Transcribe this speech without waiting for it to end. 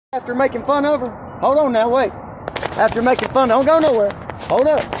After making fun of her, hold on now, wait. After making fun, don't go nowhere. Hold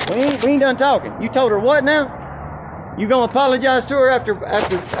up, we ain't done talking. You told her what now? You gonna apologize to her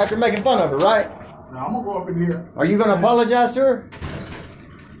after making fun of her, right? No, I'm gonna go up in here. Are you gonna apologize to her?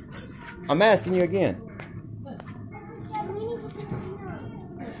 I'm asking you again.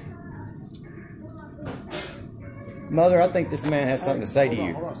 Mother, I think this man has something to say to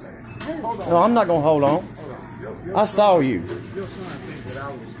you. No, I'm not gonna hold on. I saw you. Your son thinks that I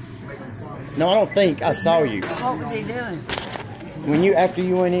was making fun. No, I don't think I saw you. What was he doing? After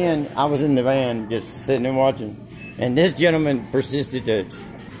you went in, I was in the van just sitting and watching, and this gentleman persisted to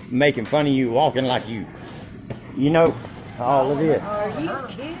making fun of you, walking like you. You know, all of it. Are you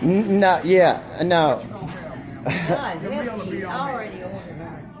kidding? No, yeah, no. God help you. I already ordered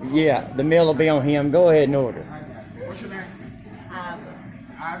her. Yeah, the meal will be on him. Go ahead and order. What's your name?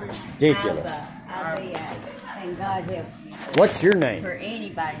 Ivy? Ridiculous. Ivy. And God help you. What's your name? For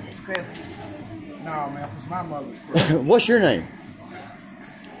anybody that's crippled. No, man, it's my mother's. What's your name?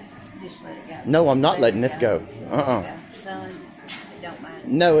 Just let it go. No, I'm not Let letting it this go. Son, it don't matter.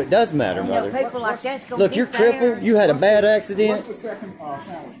 No, it does matter, You know, Mother. people like that's gonna Look, get you're there. crippled. You had a bad What's accident. the second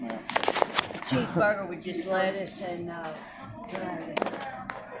sandwich, man? Cheeseburger with just lettuce and Alright,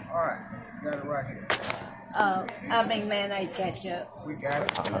 got it right here. I mean mayonnaise ketchup. We got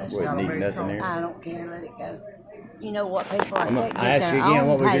it. I wouldn't need nothing here. I don't care, let it go. You know what people like that I get asked you their again, own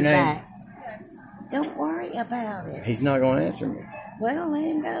what was your name? payback. Don't worry about it. He's not going to answer me. Well, let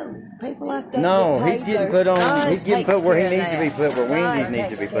him go. People like that. No, get he's paid getting their- put on. God He's getting takes put where he care of needs to be that. put, where Wendy's God needs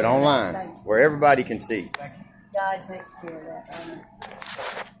to be takes put, care of online, that. where everybody can see. God takes care of that.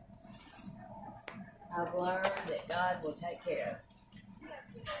 I've learned that God will take care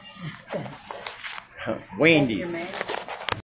of it. Wendy's. Thank you, man.